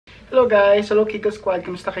Hello guys! Hello Kiko Squad!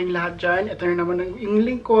 Kamusta kayong lahat dyan? Ito na naman yung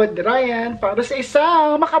lingkod, Ryan, para sa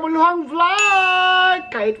isang makabuluhang vlog!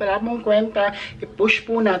 Kahit wala mong kwenta, i-push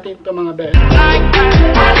po natin ito mga best.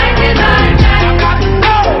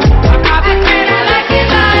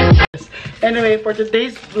 Anyway, for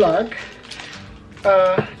today's vlog,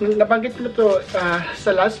 nabanggit ko to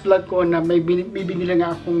sa last vlog ko na may binili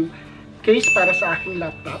nga akong case para sa aking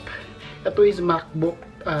laptop. Ito is MacBook.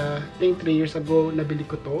 I think 3 years ago nabili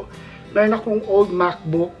ko to. Meron akong old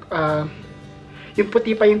MacBook, yung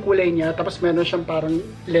puti pa yung kulay niya, tapos meron siyang parang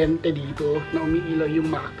lente dito na umiilaw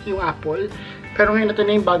yung Apple. Pero ngayon ito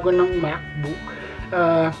na yung bago ng MacBook.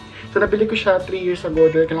 So nabili ko siya 3 years ago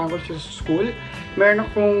dahil kailangan ko siya sa school. Meron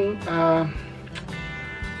akong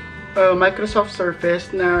Microsoft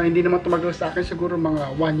Surface na hindi naman tumagal sa akin, siguro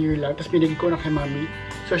mga 1 year lang. Tapos binili ko na kay mami.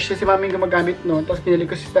 So si mami yung gumagamit noon. Tapos binili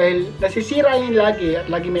ko siya dahil nasisira yun lagi at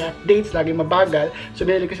lagi may updates, lagi mabagal. So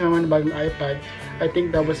binili ko si mami ng bagong iPad. I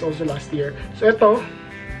think that was also last year. So ito,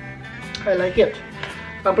 I like it.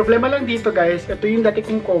 Ang problema lang dito guys, ito yung dati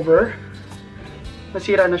kong cover.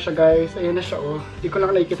 Nasira na siya guys. Ayan na siya oh. Hindi ko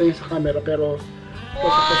lang nakikita yun sa camera pero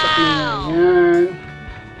pasak-pasak na yan.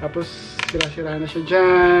 Tapos sira-sira na siya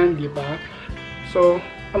dyan, di ba? So,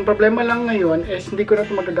 ang problema lang ngayon is hindi ko na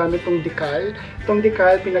ito magagamit itong decal. Itong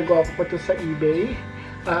decal, pinagawa ko pa ito sa eBay.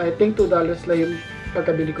 I think $2 lang yung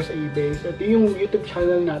pagkabili ko sa eBay. So, ito yung YouTube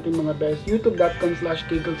channel natin mga best.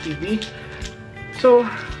 youtube.com/KigoTV. So,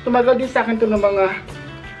 tumagal din sa akin ito ng mga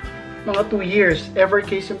 2 years.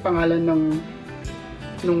 Evercase yung pangalan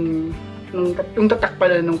yung tatak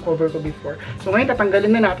pala ng cover ko before. So, ngayon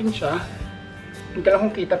tatanggalin na natin siya. Hindi ka lang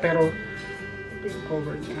kung kita pero ito yung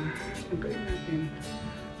cover niya. Tanggalin natin.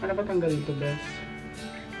 Ano ba tanggalin ito, best?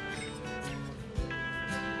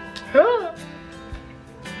 Ha!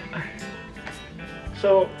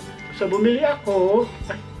 So bumili ako.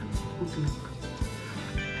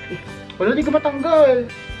 Wala, di ko matanggal.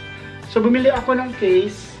 So, bumili ako ng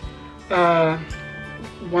case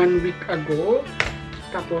 1 week ago.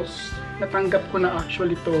 Tapos, natanggap ko na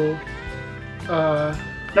actually to.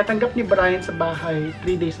 Natanggap ni Brian sa bahay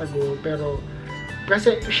 3 days ago. Pero,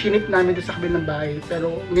 kasi shinip namin doon sa kabilang bahay.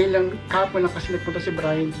 Pero ngayon lang, kahapon lang kasi nagpunta si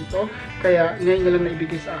Brian dito. Kaya ngayon na lang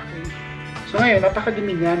naibigay sa akin. So ngayon,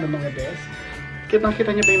 napakadumi niya ng mga best.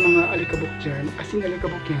 Kitang-kita niyo ba yung mga alikabok dyan? As in,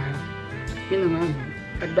 alikabok yan. Yun nga.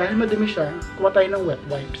 At dahil madumi siya, kuha tayo ng wet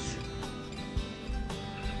wipes.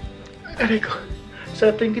 Aray ko. So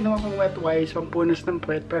ito yung ginawa kong wet wipes, pampunas ng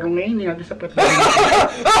puwet. Pero ngayon, hindi natin sa puwet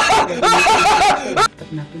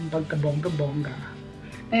natin pagkabongga-bongga.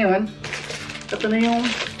 Ngayon, ito na yung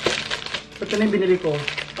binili ko.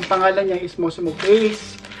 Ang pangalan niya is Mosumo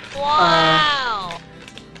Case. Wow!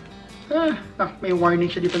 May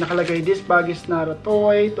warning siya dito nakalagay. This bag is not a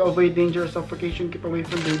toy. To avoid danger or suffocation, keep away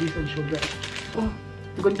from babies and children. Oh,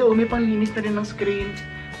 ganda. May panglinis na rin ng screen.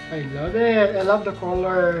 I love it. I love the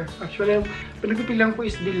color. Actually, pinagpipilihan ko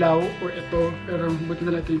is dilaw or ito. Pero buti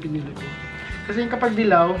na lang ito yung pinili ko. Kasi kapag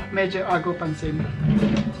dilaw, medyo agaw pansin.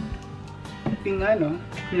 Yung nga, no?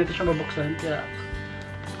 Hindi natin siya mabuksan. Kaya,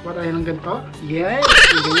 kuha tayo ng ganito. Yes!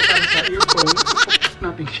 Yung ganyan para sa earphone. Focus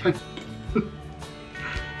natin siya.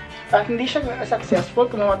 At hindi siya successful.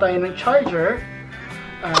 Kumuha tayo ng charger.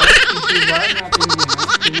 Isiwa natin yan.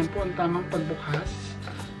 Ganyan po ang tamang pagbukas.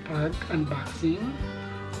 Pag-unboxing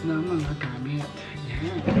ng mga gamit.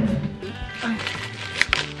 Yan. Ay.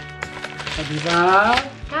 Diba?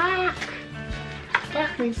 Tak!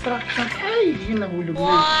 Tak! May instruction. Ay! Yun, nahulog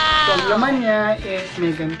na. So, ang laman niya is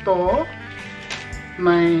may ganito.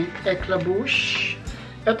 May eklabush.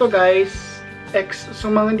 Ito guys, so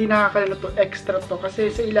mga hindi nakakala to, extra to. Kasi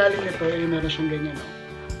sa ilalim nito, meron siyang ganyan. No?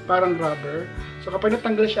 Parang rubber. So, kapag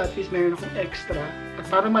natanggal siya, at least meron akong extra. At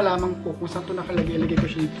para malaman ko kung saan ito nakalagay, ilagay ko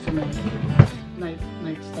siya dito sa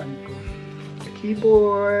nightstand ko.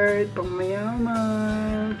 Keyboard, pang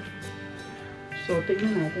mayaman. So,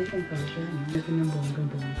 tignan natin kung kasya. Ito ng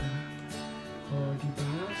bongga-bongga. O, diba?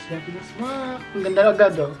 Swak na swak. Ang ganda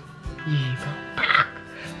agad, o. Diba? Pak!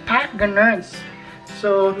 Pak! Ganards!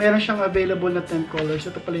 So, meron siyang available na 10 colors.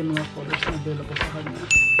 Ito pala yung mga colors na available sa kanya.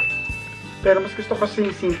 Pero mas gusto ko kasi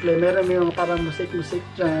yung simple. Meron yung parang musik-musik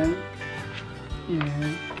dyan. Yan.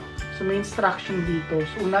 So, may instruction dito.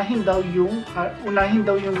 So, unahin daw yung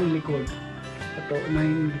likod. Ito,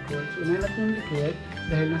 unahin yung likod. So, unahin natin yung likod.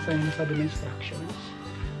 Dahil nasa yung nasabi ng instructions.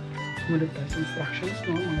 Sumunod tayo sa instructions,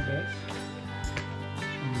 no, mga best.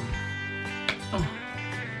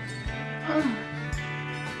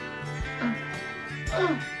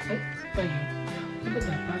 Ay, ano ba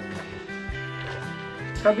dapat?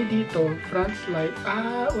 Sabi dito, front slide.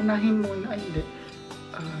 Unahin muna. Ay, hindi.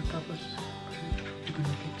 Tapos, ito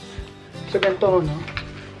na tips. So, ganito, no?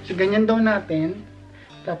 So, ganyan daw natin.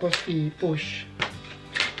 Tapos, i-push.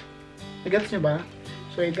 Nagets nyo ba?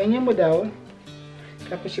 So, ganyan mo daw.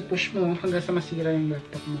 Tapos, i-push mo hanggang sa masira yung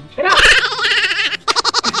laptop mo. Tara!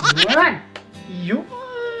 Ayan!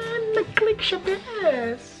 Yun! Nag-click siya,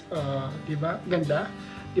 guys! Diba? Ganda?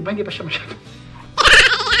 Diba hindi pa siya masyado?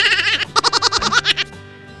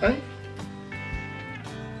 Ay!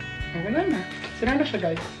 Wala na. Sira na siya,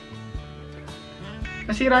 guys.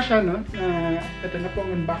 Nasira siya, no? Ito na po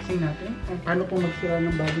ang unboxing natin. Paano po magsira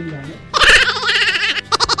ng bagong gamit.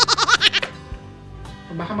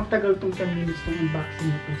 Baka magtagal itong 10 minutes itong unboxing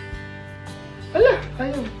nito. Ala!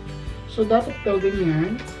 Ayaw! So, dapat daw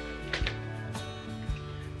ganyan.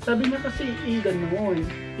 Sabi niya kasi i-ganon.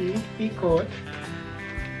 I-ikot.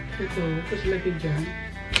 Ito. Tapos lagay dyan.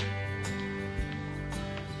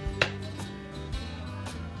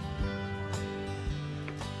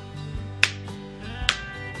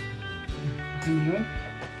 Ano yun?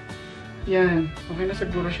 Yan. Okay na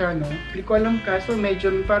siguro siya, no? Hindi ko alam kaso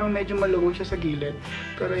parang medyo malungong siya sa gilid.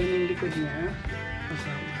 Pero yun yung likod niya.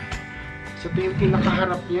 Kasama. So, ito yung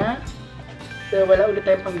pinakaharap niya. So, wala ulit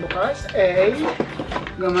tayong pangbukas.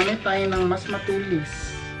 Gamamit tayo ng mas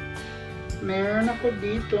matulis. Meron ako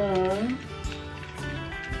dito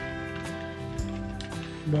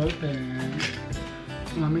ballpen.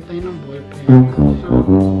 Gamamit tayo ng ballpen.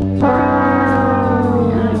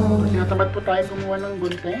 So, tamad po tayo gumawa ng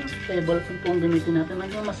gunting. Kaya ballpen po ang gamitin natin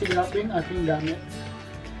hanggang masigla po yung ating gamit.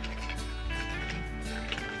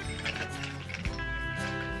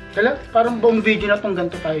 Kala, parang buong video na itong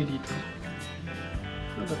ganito tayo dito.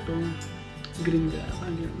 Ano ba itong green guy?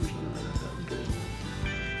 Hindi naman siya green.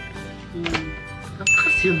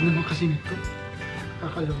 Napaka-sealed naman kasi nito.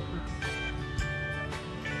 Kakaloka.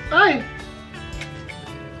 Ay!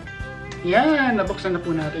 Yan! Nabuksan na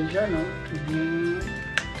po natin siya, no?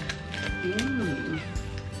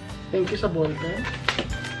 Thank you sa ballpen.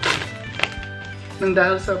 Nang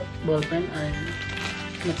dahil sa ballpen ay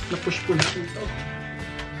na-push po natin ito.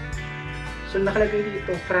 So nakalagay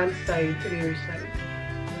dito front side, rear side.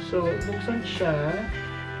 So buksan siya.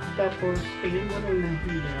 Tapos ayun mo na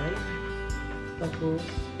hilay. Tapos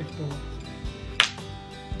ito.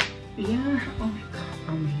 Yeah. Oh my God.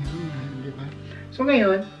 Ayan. Diba? So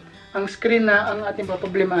ngayon, ang screen na ang ating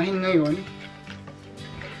paproblemahin ngayon,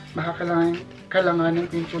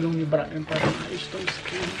 kailanganin ko yung tulong ni Brian para maayos itong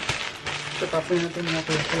screen. So, tapos natin mga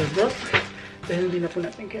pulgot dahil hindi na po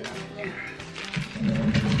natin kailangan niya.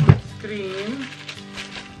 Screen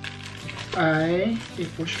ay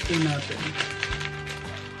i-push po natin.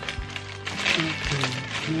 Okay.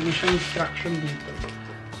 Meron siyang instruction dito.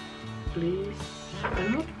 Please,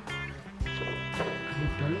 ano?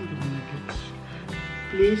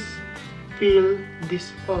 Please peel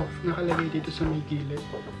this off. Nakalagay dito sa may gilid.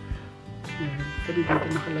 Yan. Pwede dito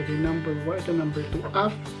nakalagay number 1. Ito number 2.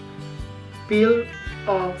 Off. Peel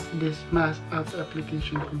off this mask after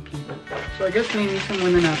application completed. So, I guess linisin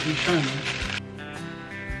muna natin siya. No?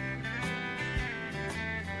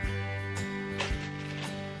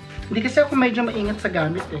 Hindi kasi ako medyo maingat sa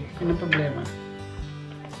gamit eh. Yun ang problema.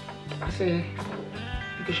 Kasi,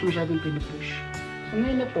 hindi ko siya masyadong pinupush. So,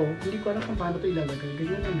 ngayon na to, hindi ko alam kung paano ito ilalagay.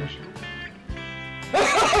 Ganyan lang ba siya?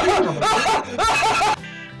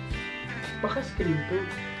 Baka screen to.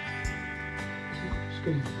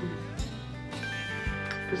 Screen to.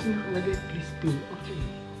 Kasi nakalagay, please peel. Okay.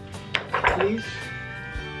 Please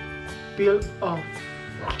peel off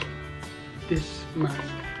this mask.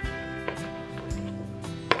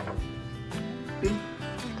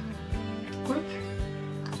 What?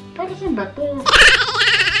 Para saan ba to?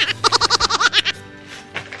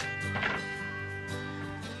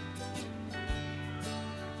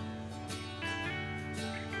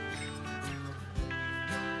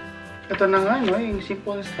 Ito na nga, no? Yung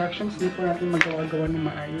simple instructions, hindi po natin magawa-gawa ng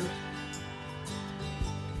maayos.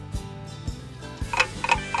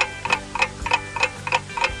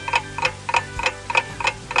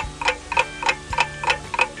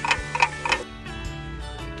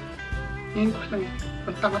 Ngayon ko lang,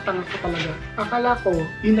 ang tanga-tanga ko talaga. Akala ko,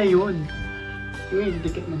 yun na yun. Ngayon,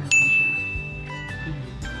 didikit na natin siya.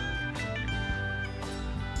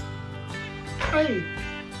 Ay!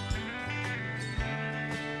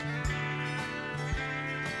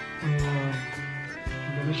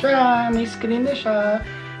 Ano siya, may screen na siya.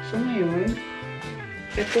 So ngayon,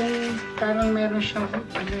 itong parang meron siyang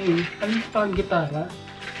ano yun, ano yung gitara.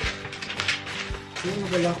 Ayun,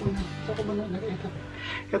 wala ko na. Saan ko ba na ito?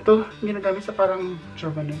 Ito, ginagamit sa parang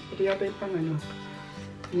chorban. Ito yata yung pang ano.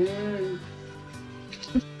 Yan.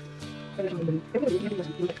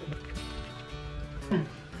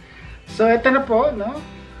 So ito na po, no?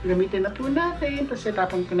 gamitin na po natin. Tapos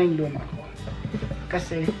itapon ko na yung luma ko.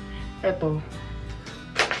 Kasi, eto,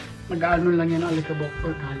 mag-ano lang yan ang alikabok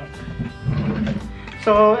or kalat.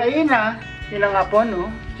 So, ayun na. Yun na nga po,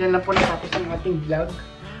 no? Diyan lang po natapos ang ating vlog.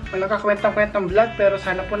 Walang kakwentang-kwentang vlog, pero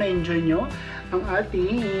sana po na-enjoy nyo ang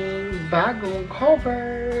ating bagong cover.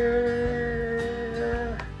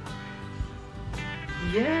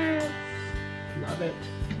 Yes! Love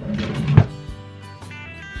it.